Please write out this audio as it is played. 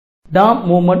Tom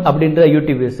movement அப்படின்ற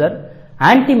YouTube user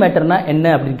anti மேட்டர்னா என்ன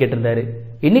அப்படின்னு கேட்டிருந்தாரு.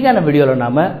 இன்னைக்கான வீடியோல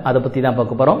நாம அதை பத்தி தான்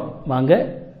பார்க்க போறோம். வாங்க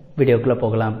வீடியோக்குள்ள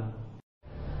போகலாம்.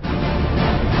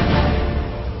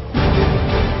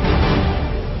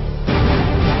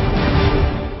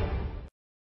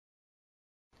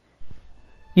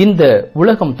 இந்த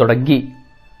உலகம் தொடங்கி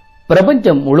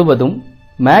பிரபஞ்சம் முழுவதும்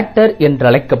மேட்டர்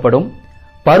என்றழைக்கப்படும்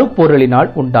பருப்பொருளினால்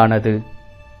உண்டானது.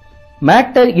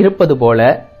 மேட்டர் இருப்பது போல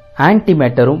ஆன்டி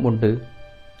மேட்டரும் உண்டு.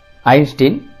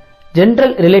 Einstein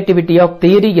general relativity of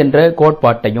theory என்ற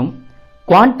கோட்பாட்டையும்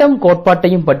குவாண்டம்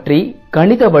கோட்பாட்டையும் பற்றி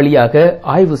கணித வழியாக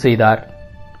ஆய்வு செய்தார்.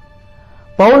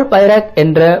 பவுல் பைராக்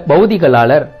என்ற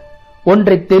பௌதிகளாளர்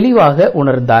ஒன்றை தெளிவாக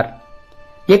உணர்ந்தார்.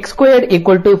 x²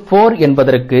 = 4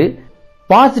 என்பதற்கு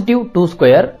பாசிட்டிவ்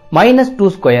 2² மைனஸ்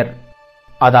 2²,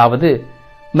 அதாவது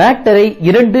மேட்டரை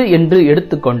 2 என்று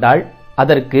எடுத்துக்கொண்டால்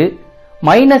அதற்கு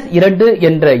 -2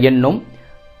 என்ற எண்ணும்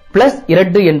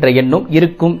 +2 என்ற எண்ணும்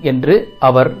இருக்கும் என்று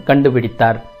அவர்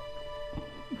கண்டுபிடித்தார்.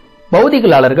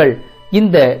 பௌதிகளாளர்கள்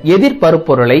இந்த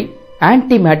எதிர்பருப்பொருளை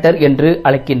ஆன்டி மேட்டர் என்று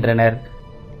அழைக்கின்றனர்.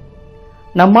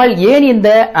 நம்மால் ஏன் இந்த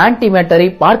ஆன்டி மேட்டரை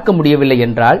பார்க்க முடியவில்லை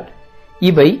என்றால்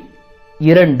இவை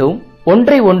இரண்டும்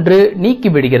ஒன்றை ஒன்று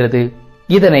நீக்கிவிடுகிறது.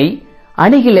 இதனை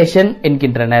அனிகிலேஷன்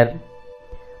என்கின்றனர்.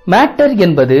 மேட்டர்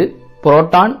என்பது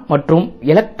புரோட்டான் மற்றும்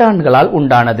எலக்ட்ரான்களால்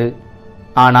உண்டானது.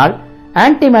 ஆனால்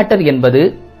ஆன்டி மேட்டர் என்பது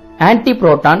ஆன்டி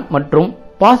புரோட்டான் மற்றும்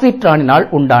பாசிட்ரானினால்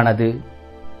உண்டானது.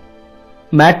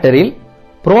 மேட்டரில்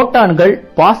புரோட்டான்கள்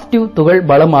பாசிட்டிவ் துகள்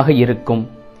பலமாக இருக்கும்.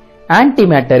 ஆன்டி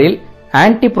மேட்டரில்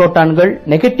ஆன்டி புரோட்டான்கள்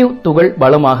நெகட்டிவ் துகள்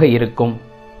பலமாக இருக்கும்.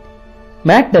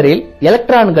 மேட்டரில்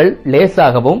எலக்ட்ரான்கள்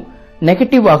லேசாகவும்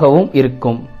நெகட்டிவாகவும்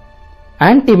இருக்கும்.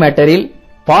 ஆன்டி மேட்டரில்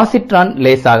பாசிட்ரான்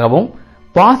லேசாகவும்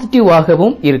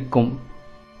பாசிட்டிவாகவும் இருக்கும்.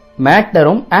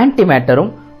 மேட்டரும் ஆன்டி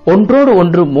மேட்டரும் ஒன்றோடு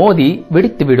ஒன்று மோதி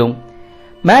வெடித்துவிடும்.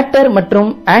 மேட்டர் மற்றும்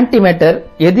ஆன்டி மேட்டர்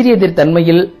எதிரெதிர்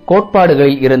தன்மையில்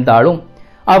கோட்பாடுகளில் இருந்தாலும்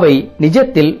அவை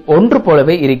நிஜத்தில் ஒன்று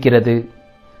போலவே இருக்கிறது.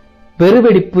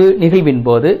 பெருவெடிப்பு நிகழ்வின்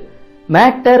போது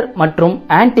மேட்டர் மற்றும்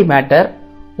ஆன்டி மேட்டர்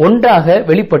ஒன்றாக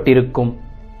வெளிப்பட்டிருக்கும்.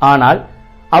 ஆனால்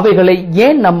அவைகளை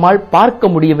ஏன் நம்மால்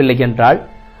பார்க்க முடியவில்லை என்றால்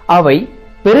அவை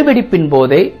பெருவெடிப்பின்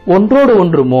போதே ஒன்றோடு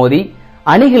ஒன்று மோதி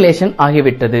அனிகிலேஷன்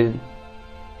ஆகிவிட்டது.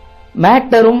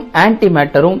 மேட்டரும் ஆன்டி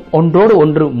மேட்டரும் ஒன்றோடு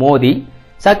ஒன்று மோதி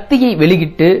சக்தியை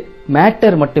வெளியிட்டு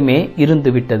மேட்டர் மட்டுமே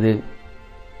இருந்துவிட்டது.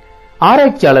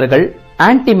 ஆராய்ச்சியாளர்கள்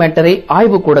ஆன்டி மேட்டரை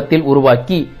ஆய்வுக்கூடத்தில்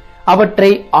உருவாக்கி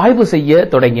அவற்றை ஆய்வு செய்ய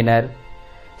தொடங்கினர்.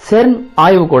 செர்ன்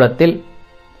ஆய்வுக்கூடத்தில்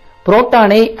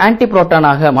புரோட்டானை ஆன்டி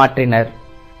புரோட்டானாக மாற்றினர்.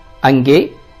 அங்கே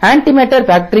ஆன்டிமேட்டர்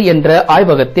ஃபேக்டரி என்ற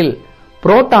ஆய்வகத்தில்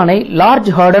புரோட்டானை லார்ஜ்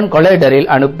ஹார்டன்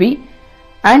கொலைடரில் அனுப்பி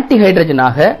ஆன்டி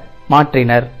ஹைட்ரஜனாக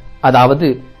மாற்றினர். அதாவது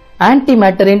ஆன்டி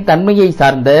மேட்டரின் தன்மையை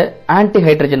சார்ந்த ஆன்டி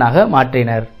ஹைட்ரஜனாக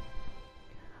மாற்றினர்.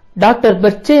 டாக்டர்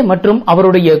பெர்ச்சே மற்றும்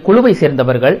அவருடைய குழுவை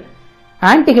சேர்ந்தவர்கள்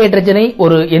ஆன்டி ஹைட்ரஜனை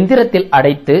ஒரு எந்திரத்தில்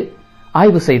அடைத்து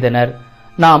ஆய்வு செய்தனர்.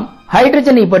 நாம்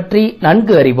ஹைட்ரஜனை பற்றி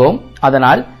நன்கு அறிவோம்,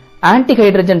 அதனால் ஆன்டி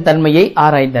ஹைட்ரஜன் தன்மையை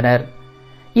ஆராய்ந்தனர்.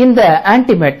 இந்த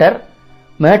ஆன்டி மேட்டர்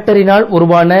மேட்டரினால்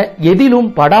உருவான எதிலும்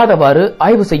படாதவாறு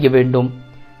ஆய்வு செய்ய வேண்டும்.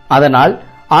 அதனால்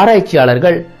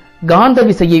ஆராய்ச்சியாளர்கள் காந்த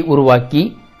விசையை உருவாக்கி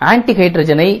ஆன்டி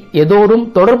ஹைட்ரஜனை எதோடும்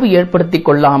தொடர்பு ஏற்படுத்திக்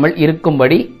கொள்ளாமல்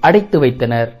இருக்கும்படி அடைத்து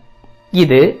வைத்தனர்.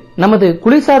 இது நமது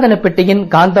குளிர்சாதன பெட்டியின்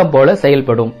காந்தம் போல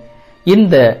செயல்படும்.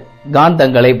 இந்த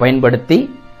காந்தங்களை பயன்படுத்தி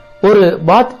ஒரு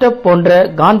பாத்டப் போன்ற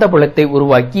காந்தப்புலத்தை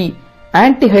உருவாக்கி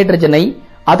ஆன்டி ஹைட்ரஜனை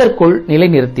அதற்குள்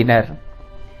நிலைநிறுத்தினர்.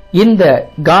 இந்த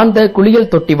காந்த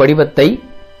குளியல் தொட்டி வடிவத்தை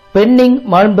பென்னிங்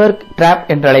மால்பர்க் டிராப்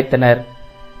என்றழைத்தனர்.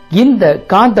 இந்த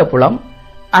காந்தப்புலம்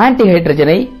ஆன்டி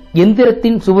ஹைட்ரஜனை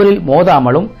எந்திரத்தின் சுவரில்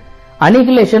மோதாமலும்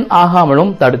அனிகிலேஷன்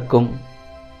ஆகாமலும் தடுக்கும்.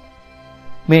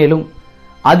 மேலும்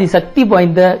அதிசக்தி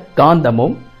வாய்ந்த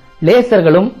காந்தமும்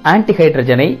லேசர்களும் ஆன்டி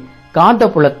ஹைட்ரஜனை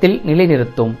காந்தப்புலத்தில்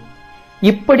நிலைநிறுத்தும்.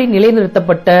 இப்படி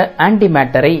நிலைநிறுத்தப்பட்ட ஆன்டி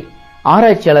மேட்டரை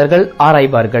ஆராய்ச்சியாளர்கள்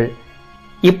ஆராய்வார்கள்.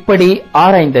 இப்படி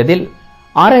ஆராய்ந்ததில்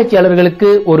ஆராய்ச்சியாளர்களுக்கு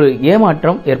ஒரு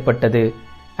ஏமாற்றம் ஏற்பட்டது.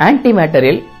 ஆன்டி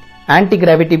மேட்டரில் ஆன்டி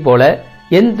கிராவிட்டி போல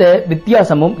எந்த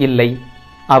வித்தியாசமும் இல்லை.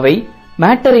 அவை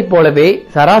மேட்டரை போலவே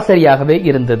சராசரியாகவே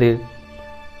இருந்தது.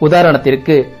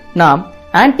 உதாரணத்திற்கு நாம்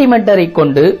ஆன்டி மேட்டரை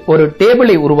கொண்டு ஒரு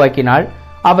டேபிளை உருவாக்கினால்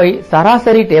அவை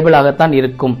சராசரி டேபிளாகத்தான்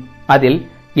இருக்கும். அதில்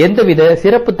எந்தவித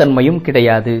சிறப்புத்தன்மையும்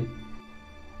கிடையாது.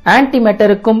 ஆன்டி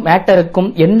மேட்டருக்கும் மேட்டருக்கும்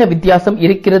என்ன வித்தியாசம்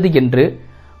இருக்கிறது என்று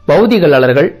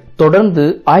பௌதிகளாளர்கள் தொடர்ந்து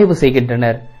ஆய்வு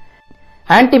செய்கின்றனர்.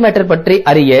 ஆன்டி மேட்டர் பற்றி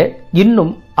அறிய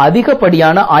இன்னும்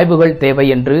அதிகப்படியான ஆய்வுகள் தேவை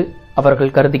என்று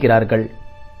அவர்கள் கருதுகிறார்கள்.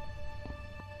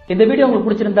 இந்த வீடியோ உங்களுக்கு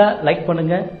பிடிச்சிருந்தா லைக்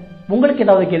பண்ணுங்க. உங்களுக்கு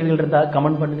ஏதாவது கேள்விகள் இருந்தா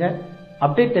கமெண்ட் பண்ணுங்க.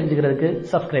 அப்டேட் தெரிஞ்சுக்கிறதுக்கு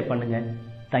சப்ஸ்கிரைப் பண்ணுங்க.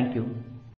 தேங்க்யூ.